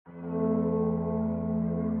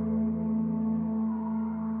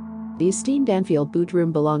The esteemed Anfield boot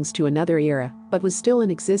room belongs to another era, but was still in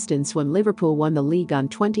existence when Liverpool won the league on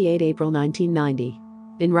 28 April 1990.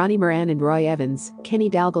 In Ronnie Moran and Roy Evans, Kenny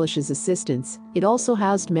Dalglish's assistants, it also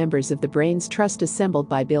housed members of the Brains Trust assembled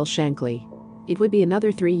by Bill Shankly. It would be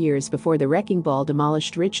another 3 years before the wrecking ball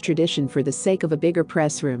demolished rich tradition for the sake of a bigger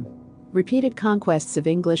press room. Repeated conquests of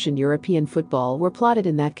English and European football were plotted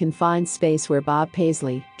in that confined space where Bob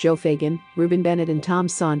Paisley, Joe Fagan, Reuben Bennett and Tom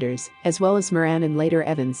Saunders, as well as Moran and later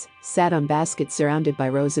Evans, sat on baskets surrounded by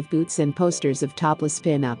rows of boots and posters of topless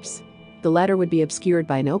pin-ups. The latter would be obscured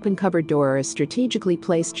by an open cupboard door or a strategically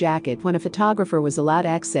placed jacket when a photographer was allowed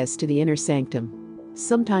access to the inner sanctum.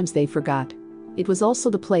 Sometimes they forgot. It was also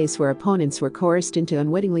the place where opponents were coerced into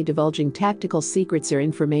unwittingly divulging tactical secrets or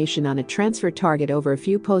information on a transfer target over a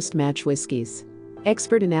few post-match whiskeys.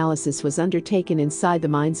 Expert analysis was undertaken inside the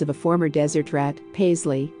minds of a former desert rat,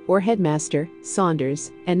 Paisley, or headmaster,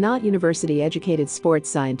 Saunders, and not university-educated sports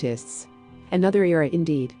scientists. Another era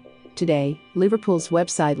indeed. Today, Liverpool's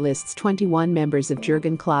website lists 21 members of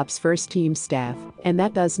Jurgen Klopp's first-team staff, and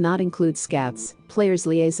that does not include scouts, players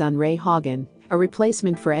liaison Ray Hogan, a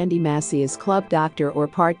replacement for Andy Massey as club doctor or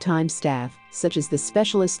part-time staff, such as the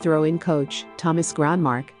specialist throw-in coach, Thomas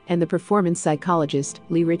Granmark, and the performance psychologist,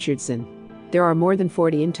 Lee Richardson. There are more than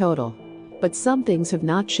 40 in total. But some things have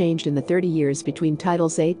not changed in the 30 years between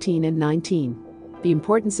titles 18 and 19. The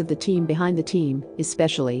importance of the team behind the team,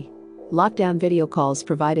 especially. Lockdown video calls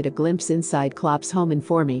provided a glimpse inside Klopp's home in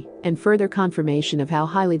Formey, and further confirmation of how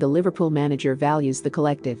highly the Liverpool manager values the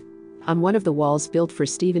collective. On one of the walls built for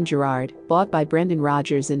Steven Gerrard, bought by Brendan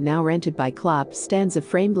Rodgers and now rented by Klopp, stands a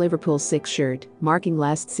framed Liverpool 6 shirt, marking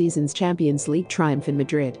last season's Champions League triumph in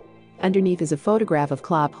Madrid. Underneath is a photograph of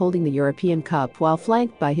Klopp holding the European Cup while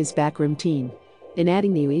flanked by his backroom team. In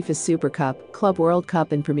adding the UEFA Super Cup, Club World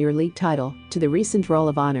Cup and Premier League title to the recent Roll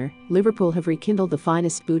of Honour, Liverpool have rekindled the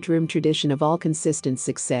finest boot room tradition of all consistent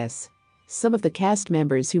success. Some of the cast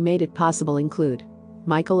members who made it possible include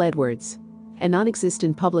Michael Edwards. A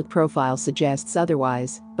non-existent public profile suggests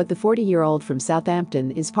otherwise, but the 40-year-old from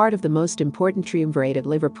Southampton is part of the most important triumvirate at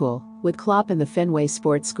Liverpool, with Klopp and the Fenway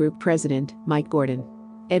Sports Group president, Mike Gordon.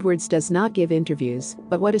 Edwards does not give interviews,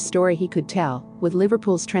 but what a story he could tell, with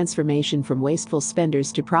Liverpool's transformation from wasteful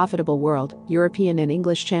spenders to profitable world, European and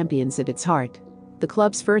English champions at its heart. The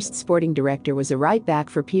club's first sporting director was a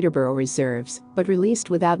right-back for Peterborough Reserves, but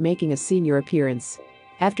released without making a senior appearance.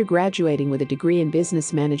 After graduating with a degree in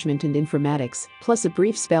business management and informatics, plus a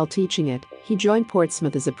brief spell teaching it, he joined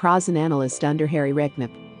Portsmouth as a Prozan analyst under Harry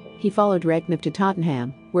Redknapp. He followed Redknapp to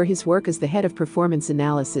Tottenham, where his work as the head of performance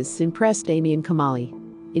analysis impressed Damian Kamali.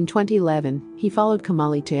 In 2011, he followed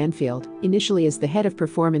Kamali to Anfield, initially as the head of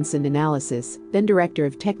performance and analysis, then director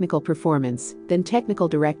of technical performance, then technical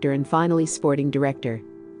director and finally sporting director.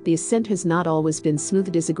 The ascent has not always been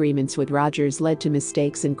smooth. Disagreements with Rodgers led to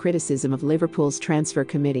mistakes and criticism of Liverpool's transfer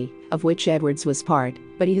committee, of which Edwards was part,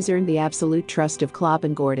 but he has earned the absolute trust of Klopp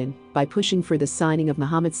and Gordon by pushing for the signing of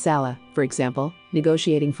Mohamed Salah, for example,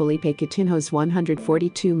 negotiating Felipe Coutinho's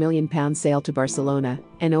 £142 million sale to Barcelona,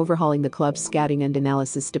 and overhauling the club's scouting and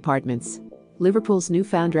analysis departments. Liverpool's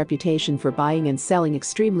newfound reputation for buying and selling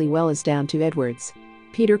extremely well is down to Edwards.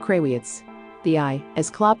 Peter Krawietz. The Eye,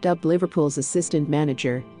 as Klopp dubbed Liverpool's assistant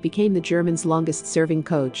manager, became the German's longest-serving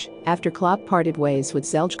coach, after Klopp parted ways with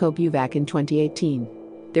Željko Buvac in 2018.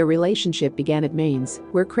 Their relationship began at Mainz,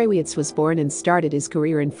 where Krawietz was born and started his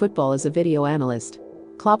career in football as a video analyst.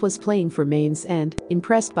 Klopp was playing for Mainz and,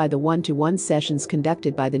 impressed by the one-to-one sessions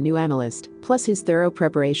conducted by the new analyst, plus his thorough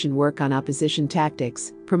preparation work on opposition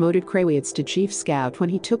tactics, promoted Krawietz to chief scout when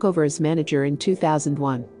he took over as manager in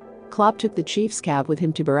 2001. Klopp took the chief scout with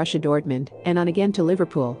him to Borussia Dortmund and on again to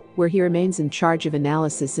Liverpool, where he remains in charge of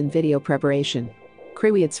analysis and video preparation.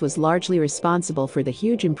 Krawietz was largely responsible for the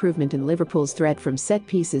huge improvement in Liverpool's threat from set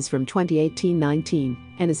pieces from 2018-19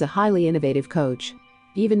 and is a highly innovative coach.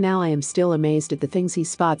 Even now I am still amazed at the things he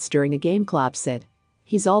spots during a game, Klopp said.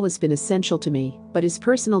 He's always been essential to me, but his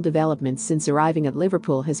personal development since arriving at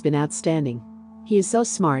Liverpool has been outstanding. He is so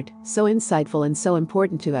smart, so insightful and so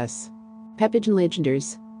important to us. Pepijn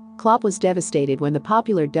Lijnders. Klopp was devastated when the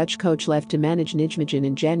popular Dutch coach left to manage Nijmegen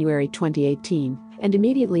in January 2018 and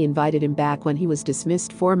immediately invited him back when he was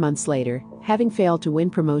dismissed 4 months later, having failed to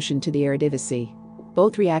win promotion to the Eredivisie.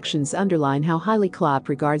 Both reactions underline how highly Klopp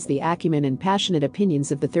regards the acumen and passionate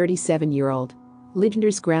opinions of the 37-year-old.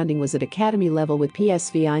 Lijnders' grounding was at academy level with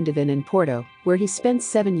PSV Eindhoven and Porto, where he spent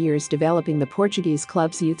 7 years developing the Portuguese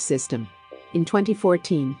club's youth system. In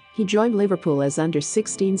 2014, he joined Liverpool as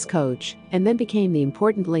under-16s coach and then became the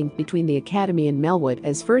important link between the academy and Melwood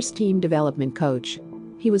as first-team development coach.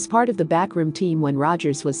 He was part of the backroom team when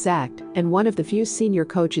Rodgers was sacked and one of the few senior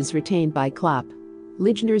coaches retained by Klopp.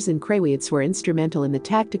 Lijnders and Kruijff were instrumental in the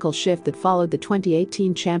tactical shift that followed the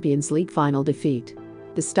 2018 Champions League final defeat.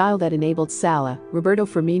 The style that enabled Salah, Roberto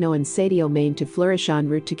Firmino and Sadio Mane to flourish en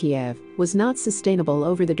route to Kiev was not sustainable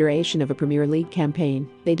over the duration of a Premier League campaign,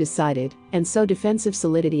 they decided, and so defensive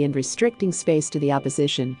solidity and restricting space to the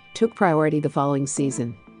opposition took priority the following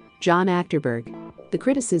season. John Achterberg. The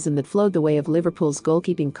criticism that flowed the way of Liverpool's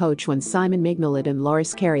goalkeeping coach when Simon Mignolet and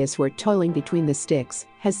Loris Karius were toiling between the sticks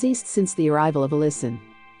has ceased since the arrival of Alisson.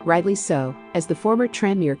 Rightly so, as the former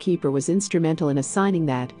Tranmere keeper was instrumental in a signing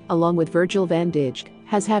that, along with Virgil van Dijk,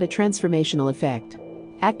 has had a transformational effect.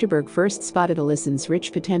 Achterberg first spotted Alisson's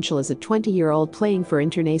rich potential as a 20-year-old playing for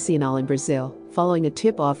Internacional in Brazil, following a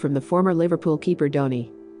tip-off from the former Liverpool keeper Doni.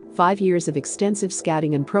 5 years of extensive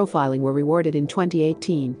scouting and profiling were rewarded in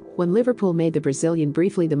 2018, when Liverpool made the Brazilian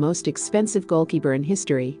briefly the most expensive goalkeeper in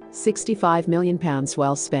history, £65 million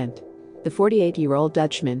well spent. The 48-year-old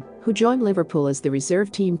Dutchman, who joined Liverpool as the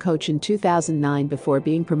reserve team coach in 2009 before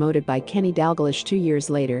being promoted by Kenny Dalglish 2 years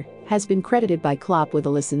later, has been credited by Klopp with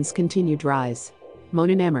Alisson's continued rise.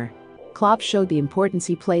 Mona Nemr. Klopp showed the importance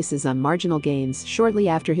he places on marginal gains shortly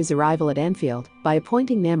after his arrival at Anfield by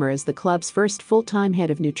appointing Nemr as the club's first full-time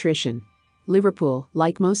head of nutrition. Liverpool,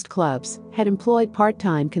 like most clubs, had employed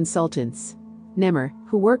part-time consultants. Nemr,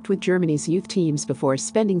 who worked with Germany's youth teams before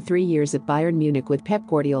spending 3 years at Bayern Munich with Pep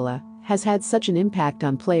Guardiola, has had such an impact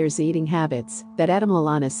on players' eating habits that Adam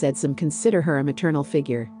Lallana said some consider her a maternal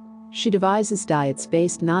figure. She devises diets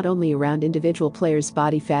based not only around individual players'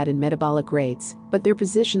 body fat and metabolic rates, but their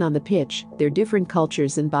position on the pitch, their different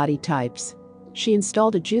cultures and body types. She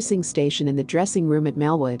installed a juicing station in the dressing room at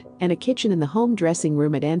Melwood and a kitchen in the home dressing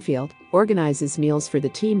room at Anfield, organizes meals for the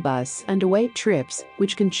team bus and away trips,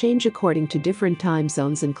 which can change according to different time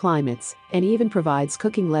zones and climates, and even provides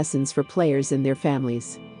cooking lessons for players and their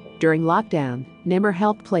families. During lockdown, Nemr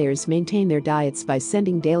helped players maintain their diets by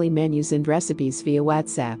sending daily menus and recipes via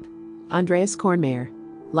WhatsApp. Andreas Kornmeier.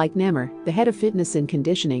 Like Nemr, the head of fitness and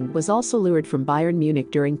conditioning was also lured from Bayern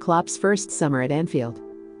Munich during Klopp's first summer at Anfield.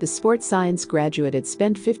 The sports science graduate had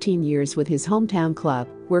spent 15 years with his hometown club,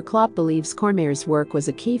 where Klopp believes Kornmeier's work was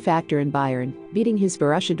a key factor in Bayern, beating his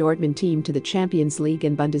Borussia Dortmund team to the Champions League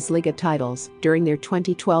and Bundesliga titles during their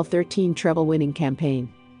 2012-13 treble-winning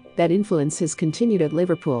campaign. That influence has continued at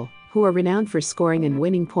Liverpool, who are renowned for scoring and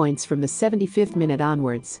winning points from the 75th minute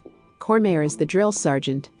onwards. Kornmeier is the drill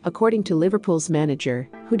sergeant, according to Liverpool's manager,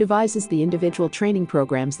 who devises the individual training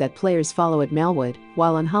programs that players follow at Melwood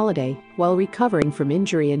while on holiday, while recovering from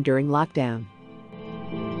injury and during lockdown.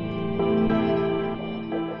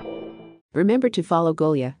 Remember to follow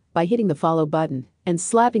Golia by hitting the follow button and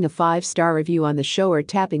slapping a 5-star review on the show or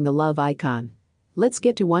tapping the love icon. Let's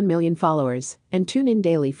get to 1 million followers and tune in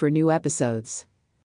daily for new episodes.